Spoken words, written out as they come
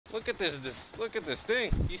Look at look at this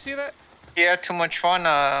thing. You see that? Yeah, too much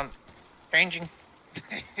fun changing.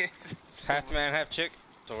 It's half man, half chick.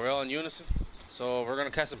 So we're all in unison. So we're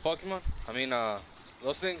gonna catch some Pokemon. I mean,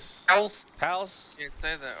 those things. Pals? Pals. Can't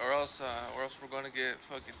say that, or else we're gonna get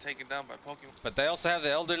fucking taken down by Pokemon. But they also have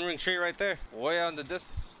the Elden Ring tree right there, way out in the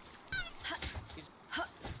distance.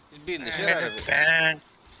 He's beating the shit out of it.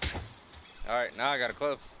 All right, now I got a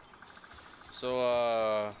club.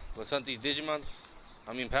 So let's hunt these Digimons.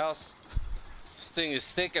 I mean pals. This thing is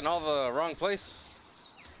thick in all the wrong places.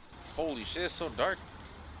 Holy shit, it's so dark.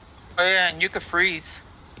 Oh yeah, and you could freeze.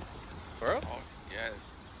 Bro? Oh yeah,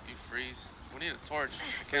 you freeze. We need a torch.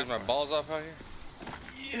 Freeze my balls off out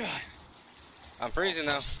here. Yeah. I'm freezing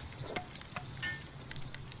now.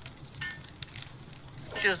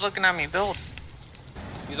 Just looking at me build.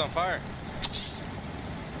 He's on fire.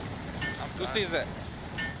 Who sees that?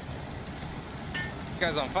 This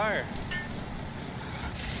guy's on fire.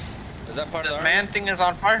 Is that part of the This man thing is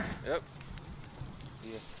on fire? Yep.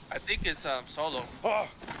 Yeah. I think it's solo. Oh,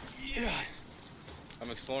 yeah. I'm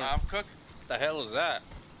exploring. I'm cooked. What the hell is that?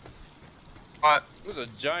 What? There's a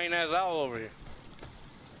giant ass owl over here.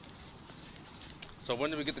 So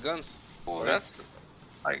when do we get the guns? Oh, that's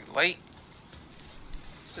like late.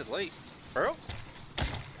 This is late, bro.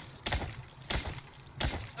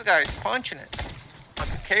 The guy's punching it like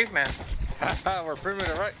a caveman. We're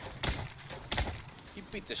primitive, right? He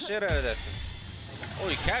beat the shit out of that thing. Oh,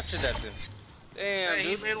 he captured that thing. Damn, hey,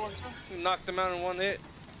 dude. he made one too. He knocked him out in one hit.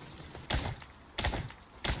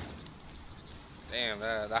 Damn,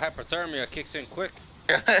 the hypothermia kicks in quick.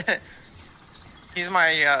 He's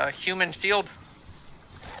my human shield.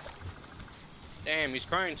 Damn, he's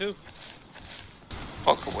crying too.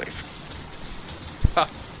 Fuck away.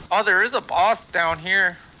 Oh, there is a boss down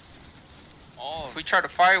here. Oh, If we try to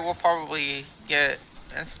fight, we'll probably get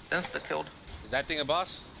insta killed. Is that thing a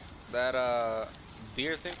boss? That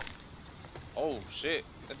deer thing? Oh shit,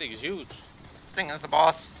 that thing is huge. I think it's the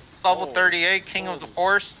boss. Level Oh. 38, King of the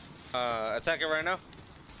Forest. Attack it right now.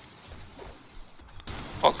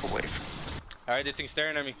 Fuck away. Alright, this thing's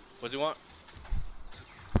staring at me. What's he want?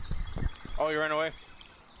 Oh, he ran away.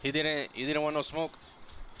 He didn't want no smoke.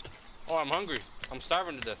 Oh, I'm hungry. I'm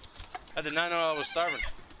starving to death. I did not know I was starving.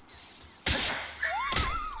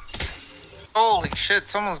 Holy shit,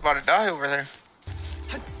 someone's about to die over there.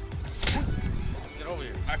 Get over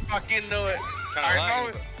here. I fucking knew it. I know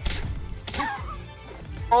it.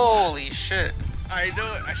 Holy shit. I knew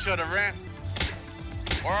it. I should have ran.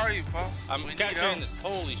 Where are you, Paul? I'm We need capturing help. this.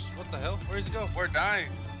 Holy sh! What the hell? Where does he go? We're dying.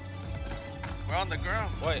 We're on the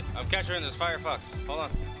ground. Wait, I'm capturing this firefox. Hold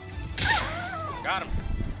on. Got him.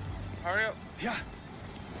 Hurry up. Yeah.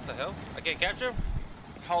 What the hell? I can't capture him?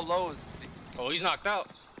 How low is it? Oh, he's knocked out.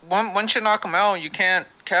 Once you knock them out, you can't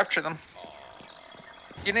capture them.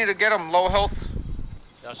 You need to get them low health.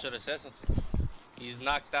 Y'all should have said something. He's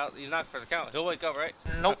knocked out. He's knocked for the count. He'll wake up, right?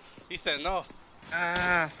 Nope. He said no.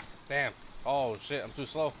 Damn. Oh shit, I'm too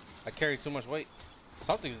slow. I carry too much weight.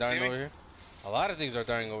 Something's dying See me? over here. A lot of things are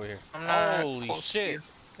dying over here. I'm not Holy close to shit. you.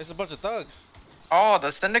 It's a bunch of thugs. Oh,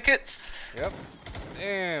 the syndicates? Yep.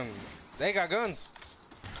 Damn. They got guns.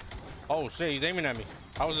 Oh shit, he's aiming at me.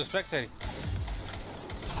 I was just spectating.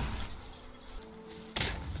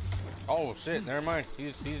 Oh shit, never mind.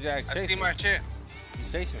 He's I see chasing my me. shit.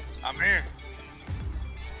 He's chasing me. I'm here.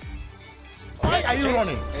 Why are you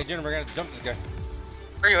running? Hey Jennifer, we're gonna jump this guy.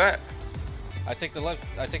 Where you at? I take the left,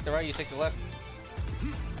 I take the right, you take the left.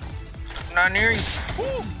 I'm not near you.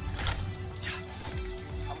 Woo!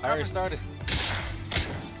 I already started.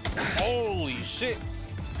 Holy shit.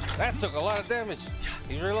 That took a lot of damage.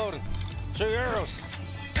 He's reloading. Shoot your arrows.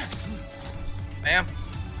 Bam.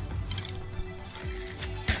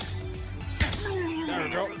 There we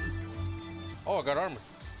go. Oh, I got armor.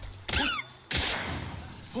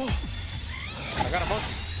 I got a monkey.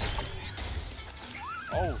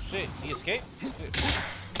 Oh shit, he escaped?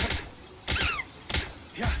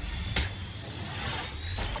 Yeah.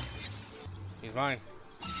 He's mine.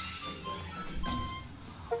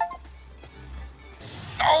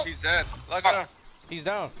 Oh! He's dead. Look at him. He's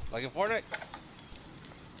down, like in Fortnite.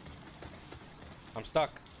 I'm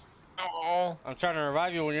stuck. Oh. I'm trying to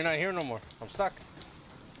revive you when you're not here no more. I'm stuck.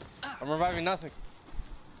 I'm reviving nothing.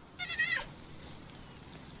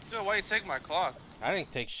 Dude, why you take my clock? I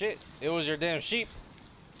didn't take shit. It was your damn sheep.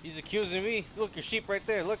 He's accusing me. Look, your sheep right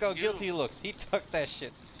there. Look how guilty he looks. He took that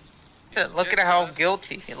shit. Shit, look at how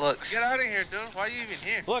guilty he looks. Get out of here, dude. Why are you even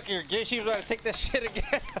here? Look, your sheep's about to take that shit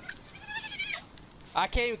again. I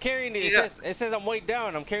can't even carry anything. It says I'm weighed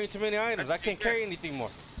down. I'm carrying too many items. I can't carry anything more.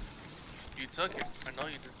 You took it. I know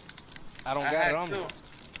you did. I don't got it on me.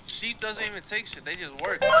 Sheep doesn't even take shit. They just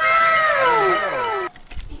work.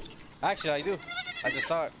 Actually, I do. I just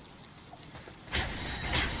saw it.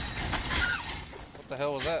 What the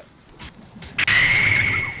hell was that?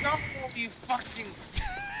 No, you fucking.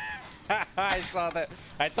 I saw that.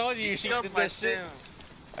 I told you sheep did that shit.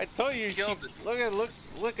 I told you sheep.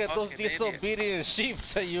 Look at those disobedient sheep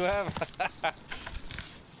that you have.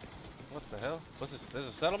 What the hell? What's this? There's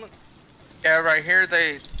a settlement? Yeah, right here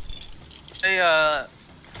they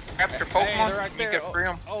capture Pokemon. They're right there. You can free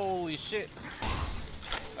them. Holy shit!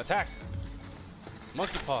 Attack!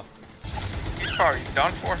 Monkey paw. He's probably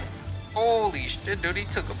done for. Holy shit, dude! He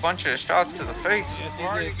took a bunch of shots to the face. Yes, Where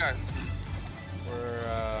are you guys?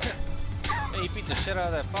 We're hey, he beat the shit out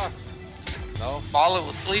of that fox. No. Bala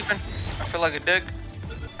was sleeping. I feel like a dick.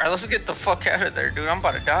 Alright, let's get the fuck out of there, dude. I'm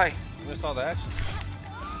about to die. We saw the action.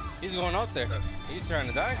 He's going out there. He's trying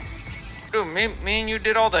to die. Dude, me and you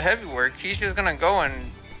did all the heavy work. He's just gonna go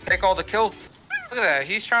and take all the kills. Look at that.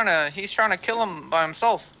 He's trying to kill him by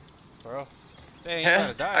himself. Bro. Dang, he's Yeah,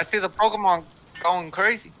 trying to die. I see the Pokemon going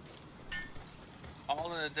crazy.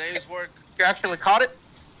 All in a day's work. You actually caught it?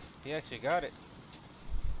 He actually got it.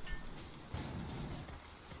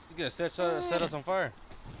 He's gonna set us on fire.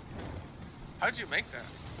 How'd you make that?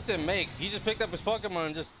 I said make. He just picked up his Pokemon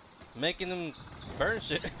and just making them burn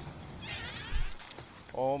shit.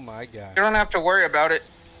 Oh my god. You don't have to worry about it.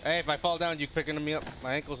 Hey, if I fall down, you picking me up.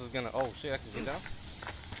 My ankles is gonna. Oh shit, I can get down.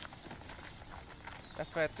 That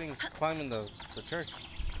fat thing's climbing the church.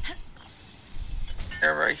 Yeah,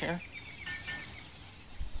 right here.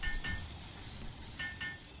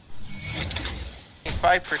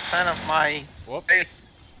 5% of my Whoop. base.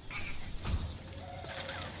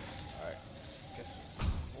 Alright. Guess.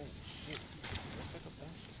 Oh shit.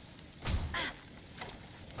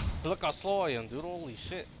 Look how slow I am, dude. Holy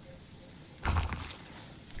shit.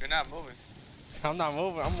 You're not moving. I'm not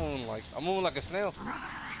moving. I'm moving like a snail.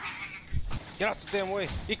 Get out the damn way.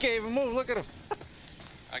 You can't even move. Look at him.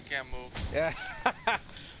 I can't move. Yeah.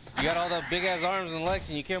 You got all the big ass arms and legs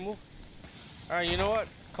and you can't move. All right, you know what?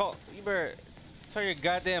 You better tell your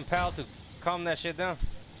goddamn pal to calm that shit down.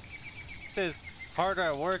 It says harder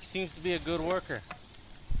at work, seems to be a good worker.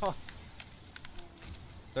 Huh.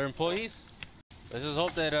 They're employees. Let's just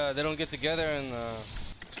hope that they don't get together and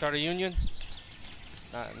start a union.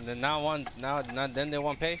 Then they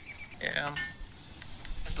want pay. Yeah.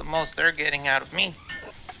 That's the most they're getting out of me.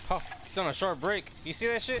 Oh, he's on a short break. You see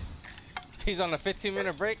that shit? He's on a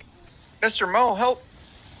 15-minute break. Mr. Mo, help.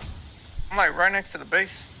 I'm like right next to the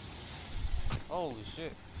base. Holy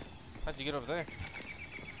shit. How'd you get over there?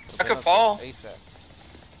 I could fall. ASAP.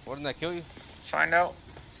 Wouldn't that kill you? Let's find out.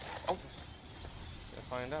 Oh, Gotta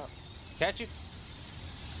find out. Catch you?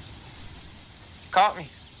 caught me.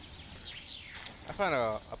 I found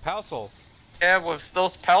a pal soul. Yeah, with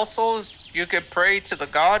those pal souls, you could pray to the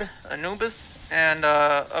god Anubis and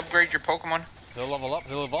upgrade your Pokemon. He'll level up,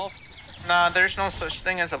 he'll evolve. Nah, there's no such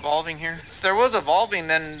thing as evolving here. If there was evolving,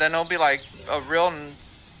 then it'll be like a real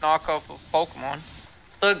knockoff of Pokemon.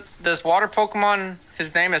 Look, this water Pokemon,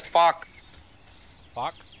 his name is Fok.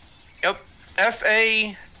 Fuck. Yep,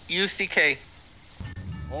 F-A-U-C-K.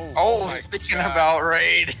 Oh, Speaking about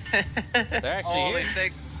raid. they're actually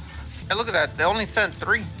here. Hey, look at that. They only sent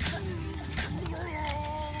 3.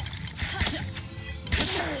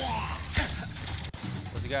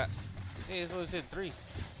 What's he got? Hey, he's only said 3.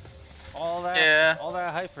 All that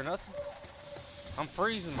hype for nothing. I'm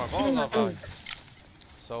freezing my balls off out here.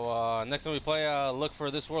 So next time we play, look for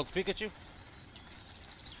this world's Pikachu.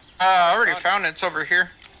 I already found it. It's over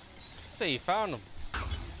here. Say you found him.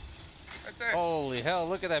 Right there. Holy hell!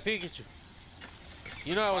 Look at that Pikachu.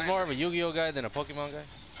 You know I was more of a Yu-Gi-Oh guy than a Pokemon guy.